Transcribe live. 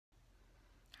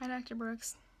Hi Dr.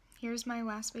 Brooks. Here's my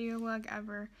last video log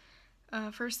ever.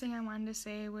 First thing I wanted to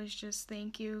say was just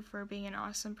thank you for being an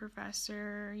awesome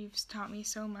professor. You've taught me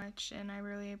so much and I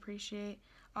really appreciate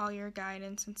all your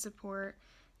guidance and support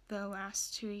the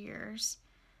last 2 years.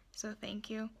 So thank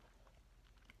you.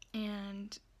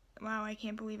 And wow, I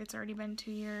can't believe it's already been 2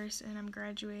 years and I'm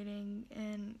graduating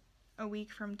in a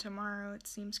week from tomorrow. It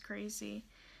seems crazy.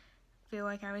 I feel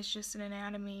like I was just in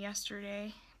anatomy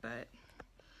yesterday, but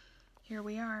here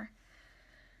we are.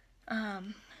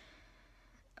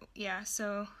 Yeah,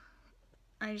 so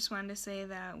I just wanted to say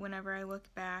that whenever I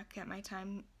look back at my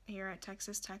time here at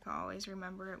Texas Tech, I'll always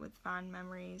remember it with fond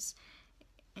memories,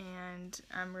 and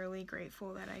I'm really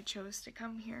grateful that I chose to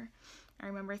come here. I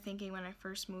remember thinking when I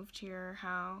first moved here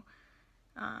how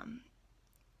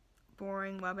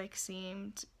boring Lubbock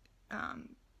seemed,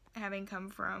 having come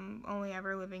from only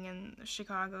ever living in the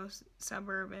Chicago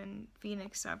suburb and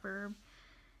Phoenix suburb.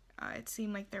 It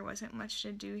seemed like there wasn't much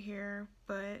to do here,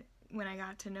 but when I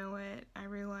got to know it, I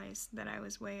realized that I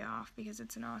was way off because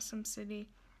it's an awesome city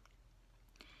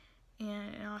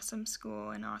and an awesome school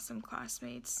and awesome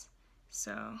classmates.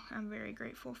 So I'm very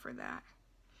grateful for that.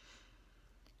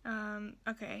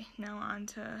 Okay, now on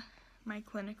to my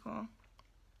clinical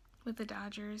with the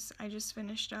Dodgers. I just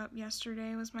finished up.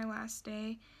 Yesterday was my last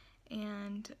day,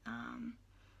 and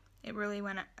I really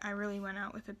went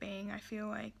out with a bang, I feel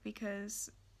like,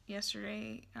 because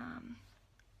yesterday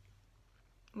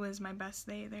was my best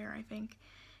day there, I think.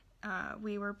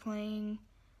 We were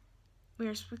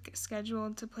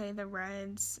scheduled to play the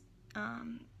Reds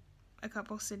a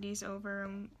couple cities over,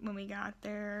 and when we got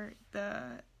there,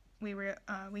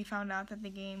 we found out that the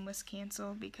game was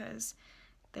canceled because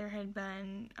there had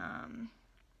been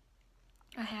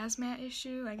a hazmat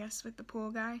issue, I guess, with the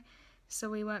pool guy. So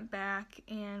we went back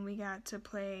and we got to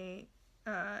play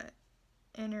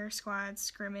inter-squad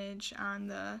scrimmage on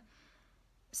the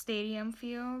stadium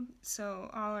field. So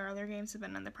all our other games have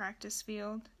been on the practice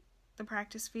field.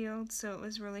 So it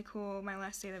was really cool my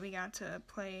last day that we got to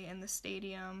play in the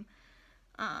stadium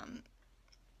at,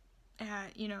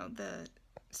 the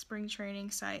spring training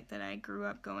site that I grew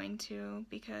up going to,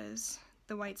 because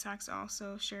the White Sox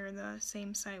also share the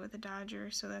same site with the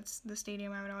Dodgers, so that's the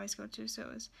stadium I would always go to. So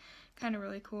it was kind of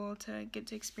really cool to get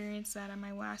to experience that on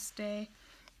my last day,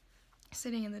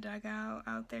 sitting in the dugout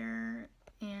out there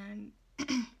and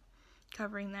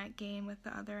covering that game with the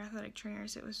other athletic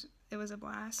trainers. It was a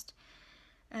blast.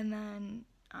 And then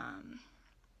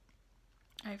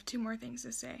I have 2 more things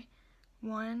to say.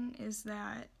 One is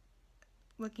that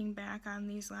looking back on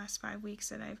these last 5 weeks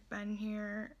that I've been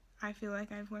here, I feel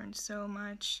like I've learned so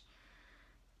much,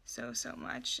 so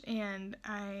much, and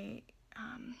I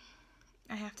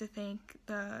have to thank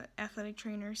the athletic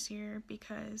trainers here,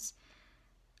 because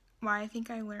why I think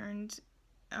I learned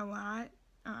a lot.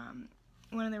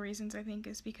 One of the reasons I think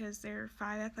is because there are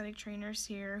 5 athletic trainers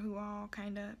here who all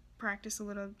kind of practice a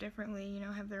little differently,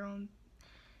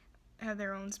 have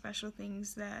their own special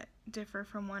things that differ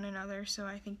from one another. So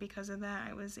I think because of that,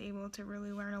 I was able to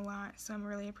really learn a lot. So I'm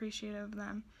really appreciative of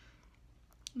them.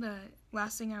 The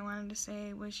last thing I wanted to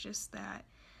say was just that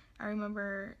I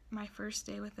remember my first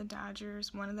day with the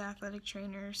Dodgers, one of the athletic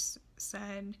trainers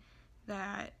said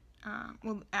that,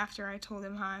 after I told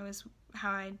him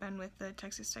how I'd been with the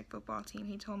Texas Tech football team,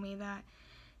 he told me that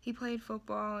he played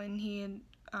football and he had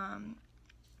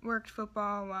worked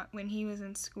football when he was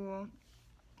in school,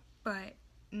 but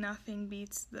nothing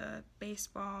beats the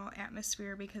baseball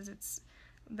atmosphere, because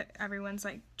everyone's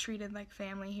like treated like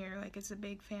family here, like it's a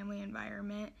big family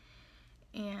environment,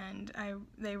 and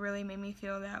they really made me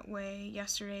feel that way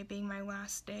yesterday being my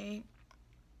last day.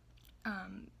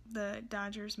 The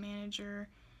Dodgers manager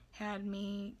had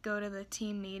me go to the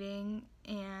team meeting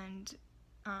and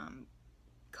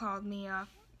called me up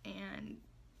and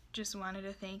just wanted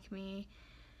to thank me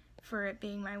for it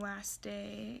being my last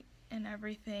day and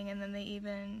everything, and then they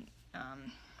even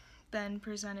then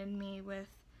presented me with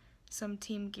some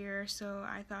team gear, so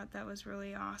I thought that was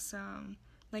really awesome.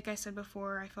 Like I said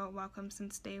before, I felt welcome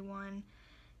since day one,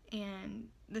 and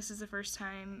this is the first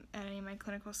time at any of my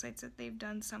clinical sites that they've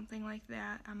done something like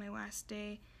that on my last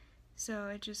day, so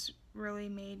it just really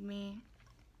made me,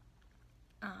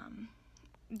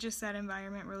 just that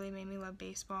environment really made me love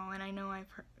baseball. And I know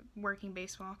working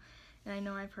baseball, and I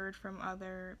know I've heard from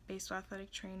other baseball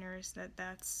athletic trainers that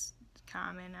that's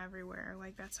common everywhere,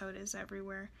 like that's how it is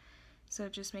everywhere. So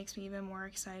it just makes me even more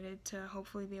excited to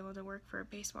hopefully be able to work for a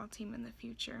baseball team in the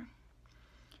future.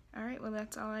 Alright, well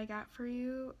that's all I got for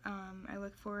you. I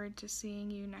look forward to seeing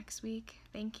you next week.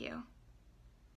 Thank you.